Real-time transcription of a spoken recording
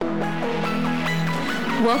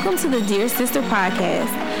Welcome to the Dear Sister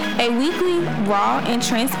Podcast, a weekly, raw, and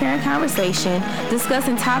transparent conversation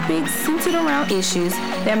discussing topics centered around issues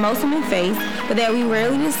that most women face, but that we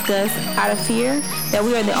rarely discuss out of fear that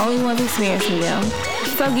we are the only ones experiencing them.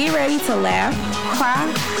 So get ready to laugh,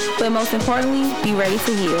 cry, but most importantly, be ready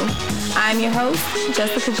to heal. I'm your host,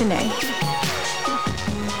 Jessica Janae.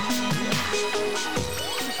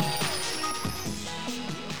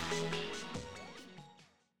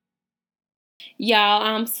 Y'all,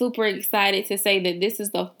 I'm super excited to say that this is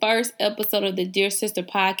the first episode of the Dear Sister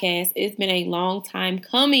Podcast. It's been a long time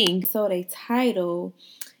coming. So the title,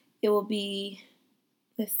 it will be,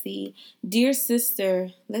 Dear Sister,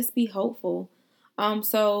 Let's Be Hopeful.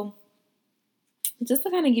 So just to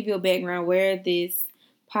kind of give you a background where this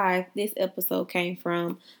episode came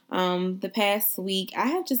from, the past week, I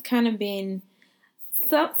have just kind of been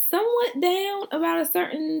somewhat down about a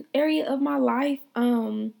certain area of my life.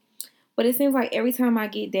 But it seems like every time I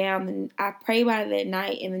get down, and I pray about it that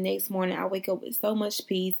night, and the next morning I wake up with so much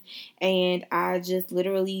peace, and I just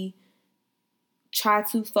literally try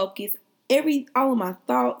to focus all of my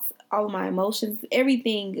thoughts, all of my emotions,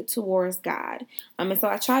 everything towards God. And so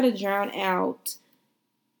I try to drown out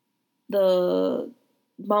the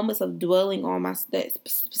moments of dwelling on that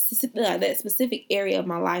specific area of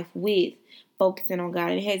my life with focusing on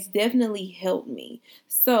God, and it has definitely helped me.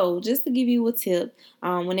 So just to give you a tip,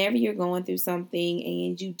 whenever you're going through something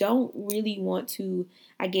and you don't really want to,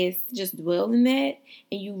 just dwell in that,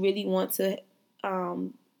 and you really want to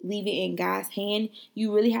leave it in God's hand,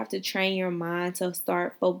 you really have to train your mind to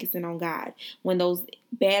start focusing on God. When those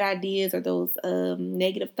bad ideas or those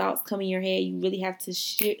negative thoughts come in your head, you really have to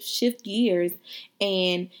shift gears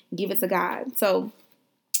and give it to God. So,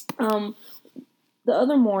 the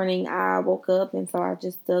other morning I woke up, and so I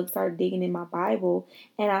just started digging in my Bible,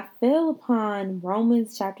 and I fell upon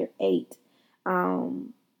Romans chapter 8.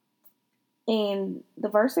 And the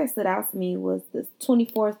verse that stood out to me was the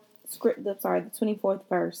 24th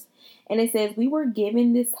verse. And it says, "We were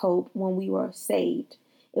given this hope when we were saved.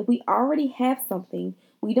 If we already have something,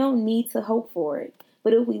 we don't need to hope for it.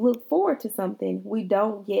 But if we look forward to something we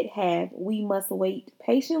don't yet have, we must wait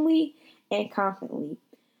patiently and confidently."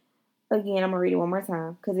 Again, I'm going to read it one more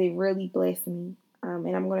time because it really blessed me.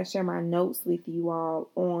 And I'm going to share my notes with you all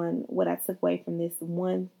on what I took away from this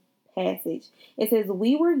one passage. It says,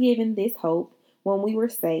 "We were given this hope when we were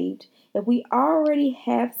saved. If we already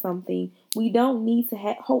have something, we don't need to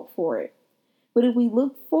hope for it. But if we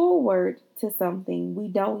look forward to something we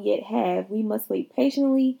don't yet have, we must wait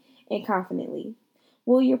patiently and confidently."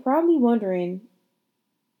 Well, you're probably wondering,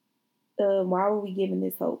 why were we given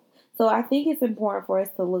this hope? So I think it's important for us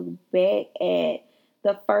to look back at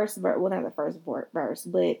the first verse, well, not the first verse,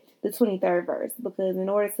 but the 23rd verse, because in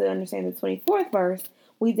order to understand the 24th verse,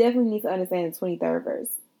 we definitely need to understand the 23rd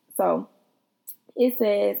verse. So it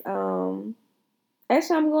says,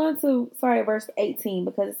 actually, I'm going to, verse 18,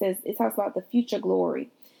 because it talks about the future glory.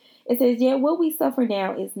 It says, "Yet what we suffer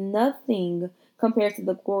now is nothing compared to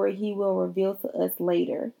the glory he will reveal to us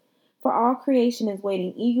later. For all creation is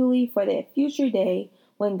waiting eagerly for that future day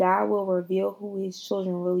when God will reveal who his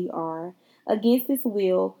children really are. Against his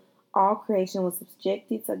will, all creation was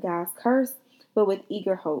subjected to God's curse, but with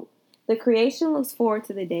eager hope. The creation looks forward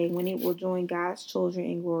to the day when it will join God's children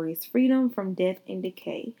in glorious freedom from death and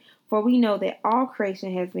decay. For we know that all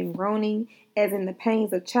creation has been groaning as in the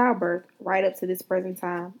pains of childbirth right up to this present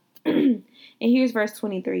time." And here's verse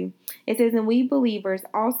 23. It says, "And we believers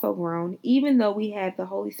also groan, even though we have the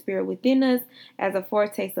Holy Spirit within us as a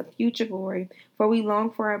foretaste of future glory, for we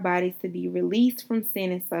long for our bodies to be released from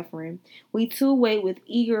sin and suffering. We too wait with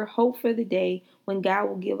eager hope for the day when God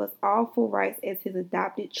will give us all full rights as his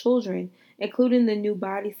adopted children, including the new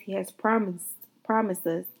bodies he has promised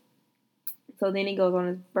us." So then it goes on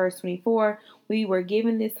to verse 24. "We were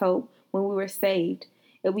given this hope when we were saved.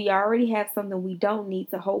 If we already have something, we don't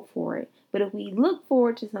need to hope for it. But if we look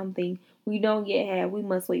forward to something we don't yet have, we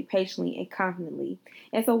must wait patiently and confidently."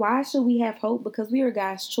 And so why should we have hope? Because we are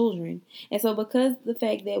God's children. And so because the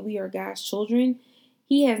fact that we are God's children,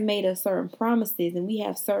 he has made us certain promises, and we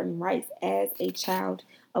have certain rights as a child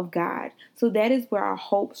of God. So that is where our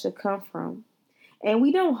hope should come from. And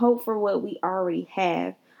we don't hope for what we already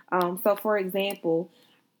have. So for example,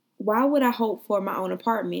 why would I hope for my own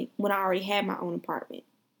apartment when I already have my own apartment?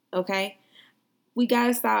 Okay? We got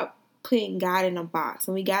to stop putting God in a box,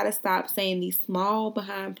 and we got to stop saying these small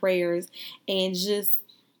behind prayers and just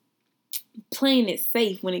playing it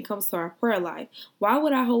safe when it comes to our prayer life. Why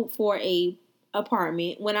would I hope for a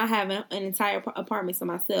apartment when I have an entire apartment to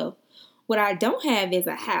myself? What I don't have is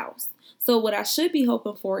a house. So what I should be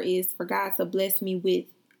hoping for is for God to bless me with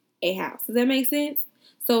a house. Does that make sense?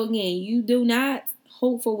 So again, you do not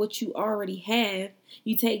hope for what you already have.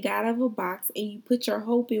 You take God out of a box and you put your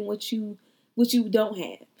hope in what you don't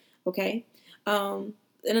have. Okay. And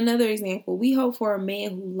another example, we hope for a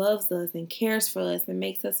man who loves us and cares for us and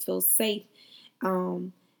makes us feel safe,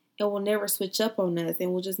 and will never switch up on us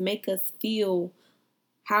and will just make us feel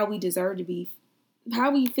how we deserve to be,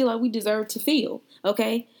 how we feel like we deserve to feel.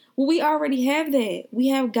 Okay. Well, we already have that. We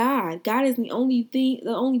have God. God is the only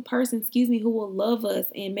person, who will love us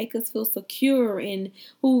and make us feel secure and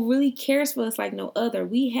who really cares for us like no other.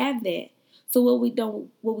 We have that. So what we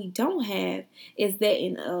don't have is that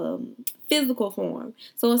in physical form.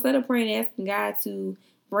 So instead of praying and asking God to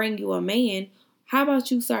bring you a man, how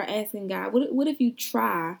about you start asking God? What if you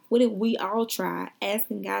try? What if we all try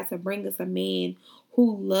asking God to bring us a man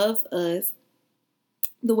who loves us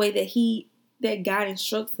the way that God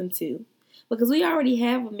instructs him to? Because we already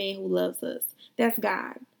have a man who loves us. That's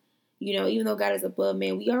God. Even though God is above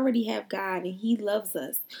man, we already have God and he loves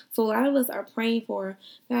us. So a lot of us are praying for,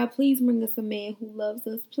 God, please bring us a man who loves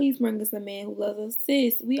us. Please bring us a man who loves us.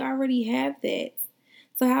 Sis, we already have that.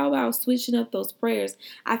 So how about switching up those prayers?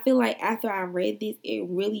 I feel like after I read this, it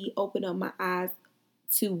really opened up my eyes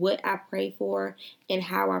to what I pray for and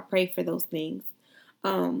how I pray for those things.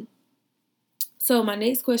 So my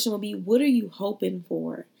next question will be, what are you hoping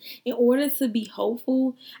for? In order to be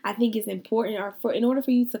hopeful, I think it's important, in order for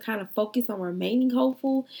you to kind of focus on remaining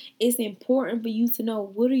hopeful, it's important for you to know,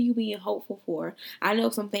 what are you being hopeful for? I know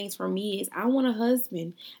some things for me is, I want a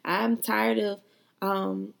husband. I'm tired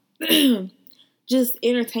of just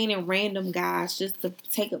entertaining random guys just to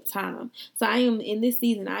take up time. So in this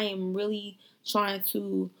season, I am really trying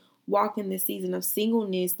to walk in this season of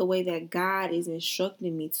singleness the way that God is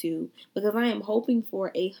instructing me to, because I am hoping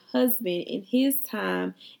for a husband in his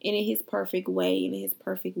time and in his perfect way and in his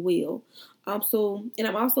perfect will. And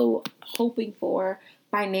I'm also hoping for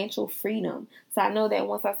financial freedom. So I know that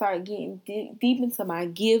once I start getting deep into my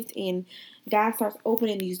gift and God starts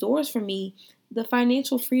opening these doors for me, the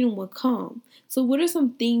financial freedom will come. So what are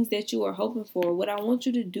some things that you are hoping for? What I want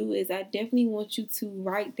you to do is, I definitely want you to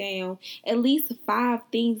write down at least 5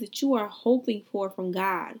 things that you are hoping for from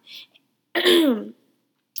God. And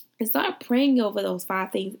start praying over those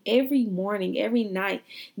 5 things every morning, every night,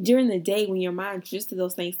 during the day when your mind drifts to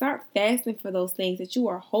those things. Start fasting for those things that you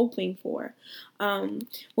are hoping for. When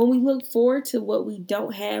we look forward to what we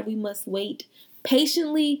don't have, we must wait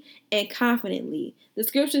patiently and confidently. The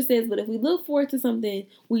scripture says, but if we look forward to something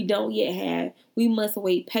we don't yet have, we must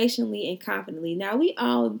wait patiently and confidently. Now, we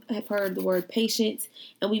all have heard the word patience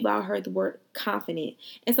and we've all heard the word confident.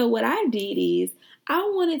 And so what I did is, I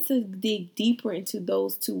wanted to dig deeper into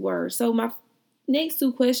those 2 words. So my next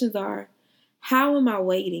 2 questions are, how am I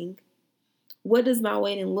waiting? What does my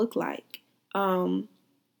waiting look like? I'm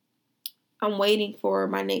waiting for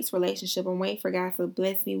my next relationship. I'm waiting for God to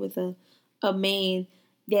bless me with a man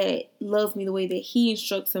that loves me the way that he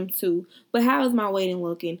instructs him to. But how is my waiting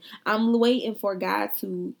looking? I'm waiting for God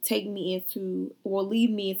to take me into, or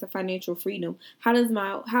lead me into financial freedom. How is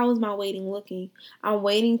my waiting looking? I'm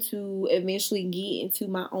waiting to eventually get into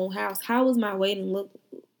my own house. How is my waiting look?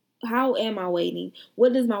 How am I waiting?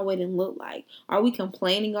 What does my waiting look like? Are we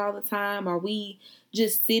complaining all the time? Are we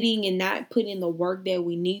just sitting and not putting in the work that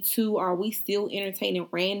we need to? Are we still entertaining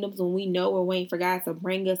randoms when we know we're waiting for God to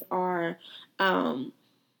bring us our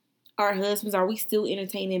husbands? Are we still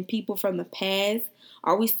entertaining people from the past?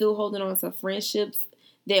 Are we still holding on to friendships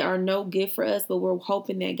that are no good for us, but we're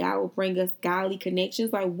hoping that God will bring us godly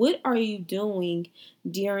connections? Like, what are you doing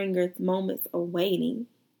during your moments of waiting?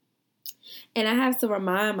 And I have to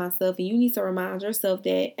remind myself, and you need to remind yourself,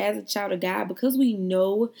 that as a child of God, because we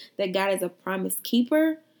know that God is a promise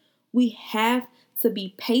keeper, we have to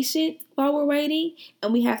be patient while we're waiting,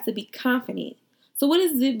 and we have to be confident. So what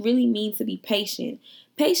does it really mean to be patient?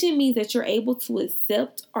 Patient means that you're able to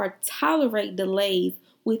accept or tolerate delays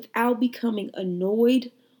without becoming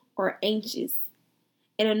annoyed or anxious.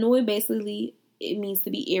 And annoyed, basically, it means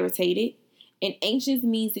to be irritated. And anxious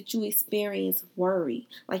means that you experience worry.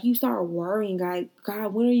 Like, you start worrying, God,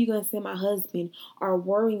 when are you going to send my husband? Or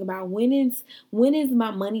worrying about when is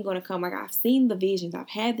my money going to come? Like, I've seen the visions. I've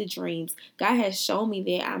had the dreams. God has shown me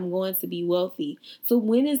that I'm going to be wealthy. So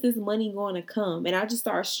when is this money going to come? And I just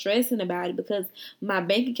start stressing about it because my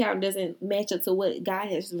bank account doesn't match up to what God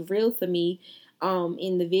has revealed to me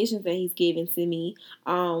in the visions that he's given to me.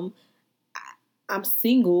 I'm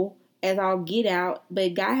single as I'll get out,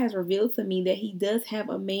 but God has revealed to me that he does have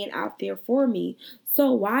a man out there for me.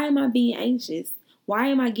 So why am I being anxious? Why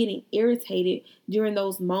am I getting irritated during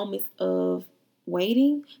those moments of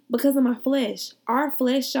waiting? Because of my flesh. Our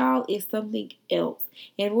flesh, y'all, is something else.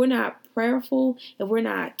 And if we're not prayerful, if we're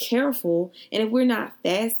not careful, and if we're not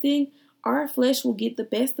fasting, our flesh will get the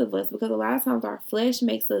best of us, because a lot of times our flesh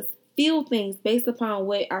makes us feel things based upon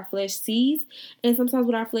what our flesh sees, and sometimes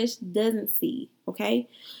what our flesh doesn't see. Okay?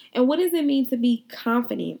 And what does it mean to be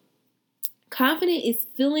confident? Confident is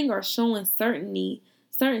feeling or showing certainty,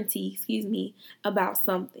 about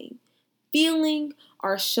something. Feeling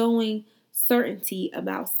or showing certainty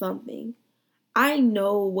about something. I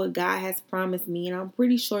know what God has promised me, and I'm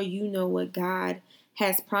pretty sure you know what God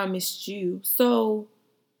has promised you. So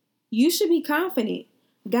you should be confident.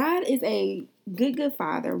 God is a good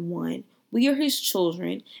father, one. We are his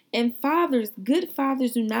children. And good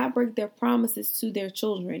fathers do not break their promises to their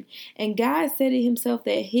children. And God said it himself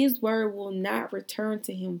that his word will not return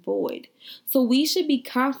to him void. So we should be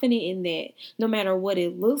confident in that, no matter what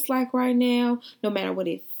it looks like right now, no matter what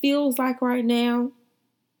it feels like right now.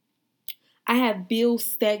 I have bills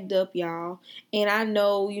stacked up, y'all. And I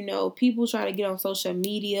know, people try to get on social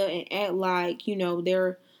media and act like,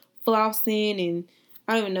 they're flossing, and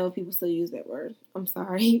I don't even know if people still use that word. I'm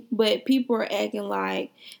sorry. But people are acting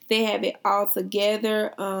like they have it all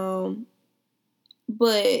together.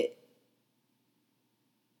 But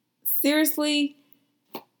seriously,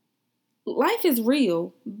 life is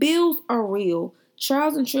real. Bills are real.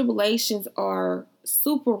 Trials and tribulations are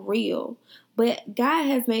super real. But God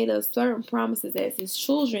has made us certain promises as his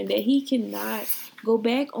children that he cannot go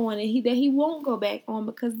back on, and that he won't go back on,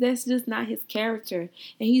 because that's just not his character. And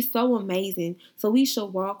he's so amazing. So we should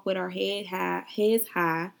walk with our heads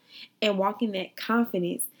high, and walk in that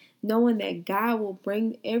confidence, knowing that God will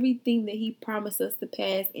bring everything that he promised us to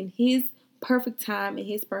pass in his perfect time and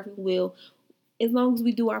his perfect will, as long as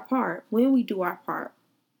we do our part, when we do our part.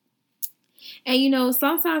 And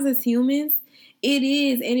sometimes as humans, it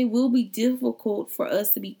is and it will be difficult for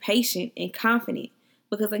us to be patient and confident,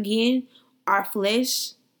 because again, our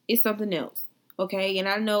flesh is something else. Okay. And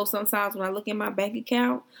I know sometimes when I look at my bank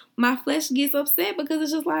account, my flesh gets upset, because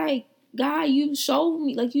it's just like, God, you showed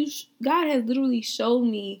me, God has literally shown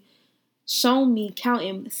me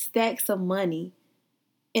counting stacks of money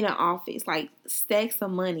in an office, like stacks of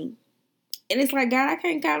money. And it's like, God, I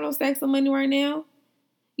can't count no stacks of money right now.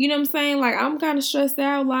 You know what I'm saying? Like, I'm kind of stressed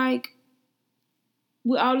out, like,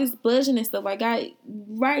 with all this budgeting and stuff. Like, God,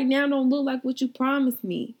 right now don't look like what you promised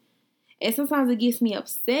me. And sometimes it gets me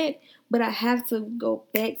upset, but I have to go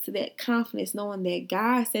back to that confidence, knowing that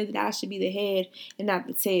God said that I should be the head and not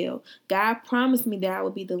the tail. God promised me that I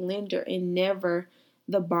would be the lender and never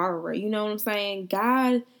the borrower. You know what I'm saying?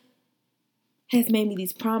 God has made me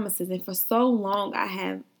these promises, and for so long I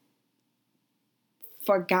have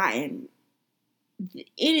forgotten,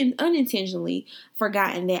 unintentionally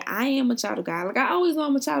forgotten, that I am a child of God. Like, I always know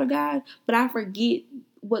I'm a child of God, but I forget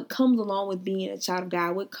what comes along with being a child of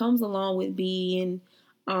God, what comes along with being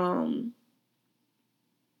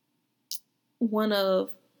one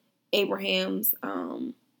of Abraham's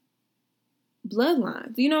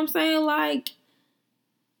bloodlines. You know what I'm saying? Like,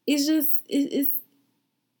 it's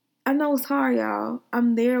I know it's hard, y'all.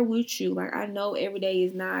 I'm there with you. Like, I know every day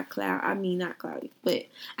is not not cloudy, but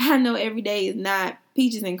I know every day is not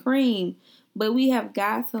peaches and cream. But we have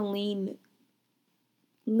got to lean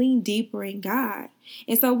deeper in God.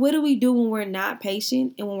 And so what do we do when we're not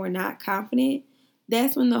patient and when we're not confident?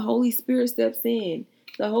 That's when the Holy Spirit steps in.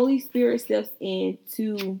 The Holy Spirit steps in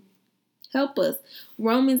to help us.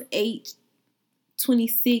 Romans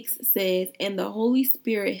 8:26 says, and the Holy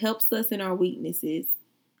Spirit helps us in our weaknesses.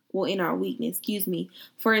 In our weakness,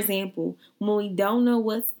 For example, when we don't know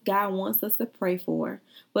what God wants us to pray for,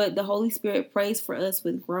 but the Holy Spirit prays for us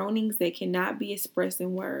with groanings that cannot be expressed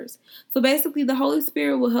in words. So basically, the Holy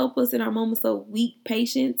Spirit will help us in our moments of weak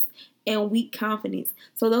patience and weak confidence.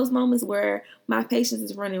 So those moments where my patience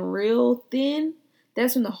is running real thin,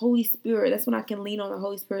 that's when that's when I can lean on the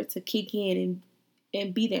Holy Spirit to kick in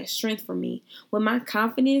and be that strength for me. When my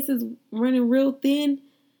confidence is running real thin,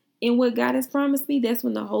 and what God has promised me, that's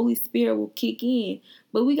when the Holy Spirit will kick in.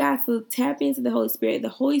 But we got to tap into the Holy Spirit. The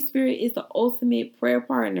Holy Spirit is the ultimate prayer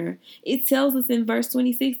partner. It tells us in verse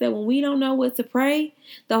 26 that when we don't know what to pray,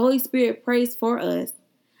 the Holy Spirit prays for us.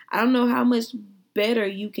 I don't know how much better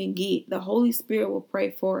you can get. The Holy Spirit will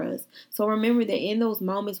pray for us. So remember that in those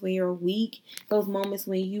moments when you're weak, those moments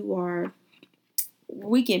when you are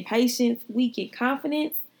weak in patience, weak in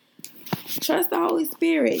confidence, trust the Holy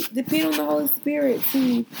Spirit. Depend on the Holy Spirit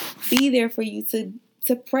to be there for you,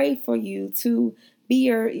 to pray for you, to be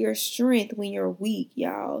your strength when you're weak,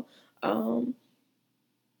 y'all. I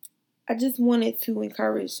just wanted to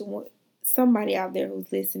encourage somebody out there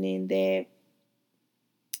who's listening that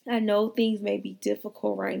I know things may be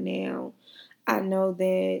difficult right now. I know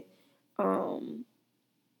that um,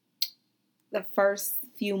 the first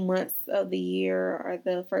few months of the year or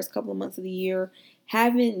the first couple of months of the year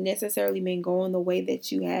haven't necessarily been going the way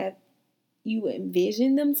that you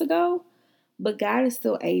envision them to go, but God is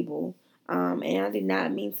still able. And I did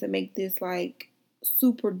not mean to make this like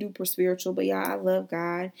super duper spiritual, but y'all, I love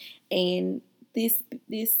God, and this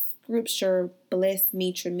scripture blessed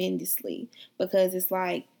me tremendously because it's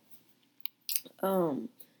like um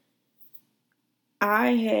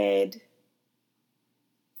I had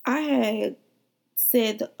I had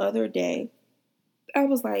said the other day, I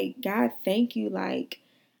was like, God, thank you. Like,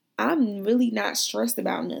 I'm really not stressed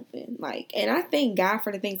about nothing. Like, and I thank God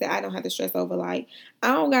for the things that I don't have to stress over. Like,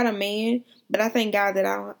 I don't got a man, but I thank God that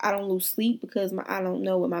I don't lose sleep because I don't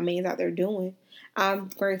know what my man's out there doing. I'm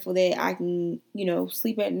grateful that I can,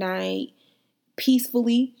 sleep at night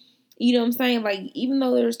peacefully. You know what I'm saying? Like, even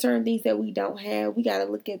though there's certain things that we don't have, we got to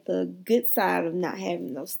look at the good side of not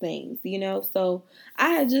having those things. So I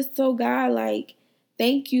had just told God, like,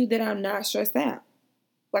 thank you that I'm not stressed out.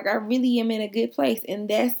 Like, I really am in a good place. And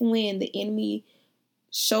that's when the enemy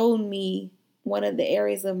showed me one of the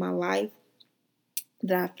areas of my life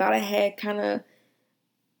that I thought I had kind of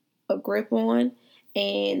a grip on.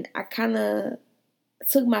 And I kind of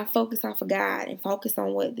took my focus off of God and focused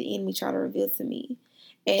on what the enemy tried to reveal to me.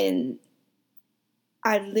 And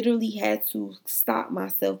I literally had to stop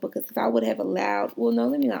myself because if I would have allowed, well, no,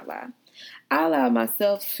 let me not lie. I allowed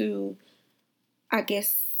myself to, I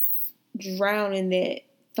guess, drown in that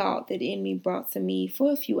thought that the enemy brought to me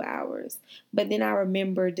for a few hours. But then I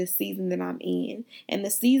remembered the season that I'm in. And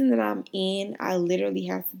the season that I'm in, I literally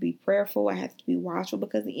have to be prayerful. I have to be watchful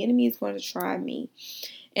because the enemy is going to try me.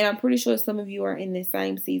 And I'm pretty sure some of you are in the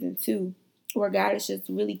same season too, where God is just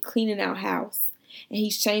really cleaning out house. And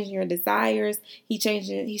he's changing your desires. He's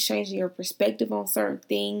changing your perspective on certain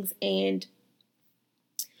things. And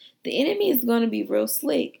the enemy is going to be real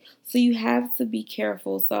slick. So you have to be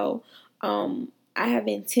careful. So I have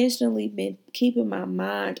intentionally been keeping my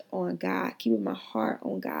mind on God, keeping my heart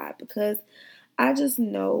on God, because I just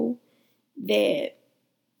know that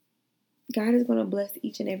God is going to bless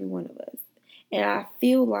each and every one of us. And I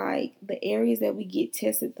feel like the areas that we get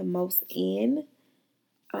tested the most in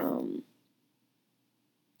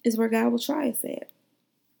is where God will try us at.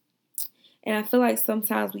 And I feel like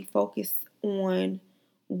sometimes we focus on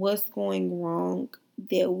what's going wrong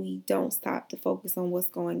that we don't stop to focus on what's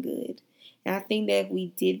going good. And I think that if we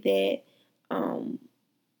did that,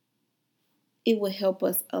 it would help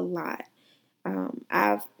us a lot.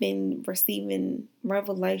 I've been receiving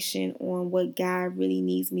revelation on what God really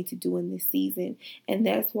needs me to do in this season, and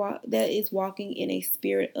that is walking in a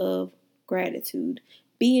spirit of gratitude,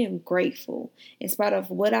 being grateful in spite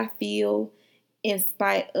of what I feel, in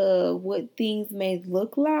spite of what things may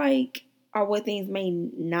look like or what things may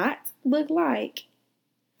not look like.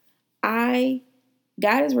 I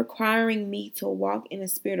God is requiring me to walk in a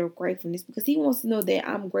spirit of gratefulness because He wants to know that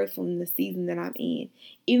I'm grateful in the season that I'm in.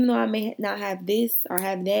 Even though I may not have this or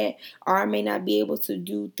have that, or I may not be able to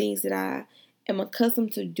do things that I am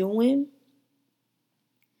accustomed to doing,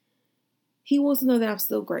 He wants to know that I'm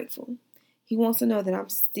still grateful. He wants to know that I'm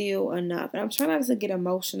still enough. And I'm trying not to get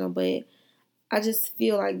emotional, but I just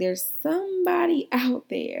feel like there's somebody out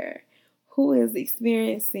there who is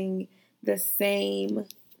experiencing the same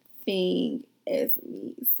thing as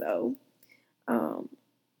me. So,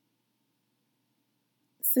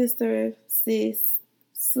 sister, sis,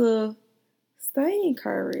 so stay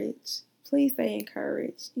encouraged. Please stay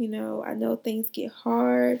encouraged. I know things get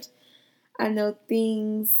hard. I know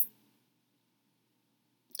things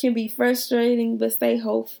can be frustrating, but stay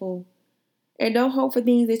hopeful. And don't hope for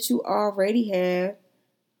things that you already have.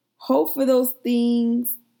 Hope for those things.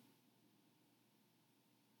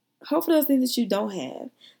 Hope for those things that you don't have.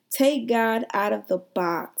 Take God out of the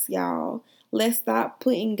box, y'all. Let's stop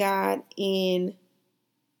putting God in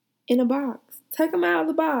a box. Take him out of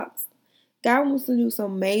the box. God wants to do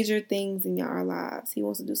some major things in our lives. He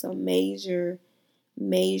wants to do some major,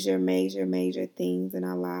 major, major, major things in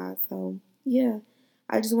our lives. So, yeah,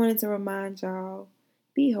 I just wanted to remind y'all,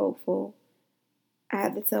 be hopeful. I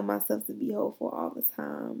have to tell myself to be hopeful all the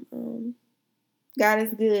time. God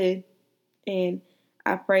is good, and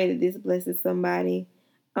I pray that this blesses somebody.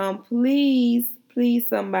 Please, please,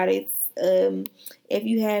 somebody, if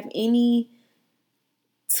you have any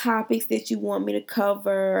topics that you want me to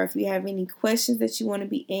cover, or if you have any questions that you want to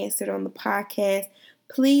be answered on the podcast,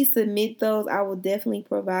 please submit those. I will definitely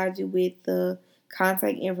provide you with the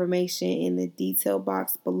contact information in the detail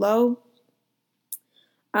box below.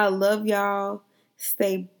 I love y'all.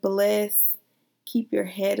 Stay blessed. keep your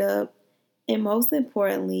head up, and most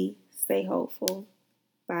importantly, stay hopeful.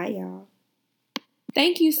 Bye, y'all.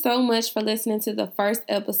 Thank you so much for listening to the first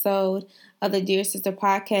episode of the Dear Sister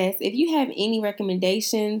podcast. If you have any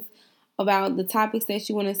recommendations about the topics that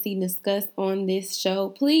you want to see discussed on this show,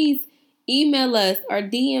 please email us or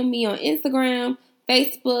DM me on Instagram,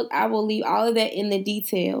 Facebook. I will leave all of that in the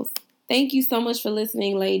details. Thank you so much for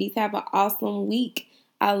listening, ladies. Have an awesome week.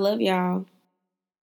 I love y'all.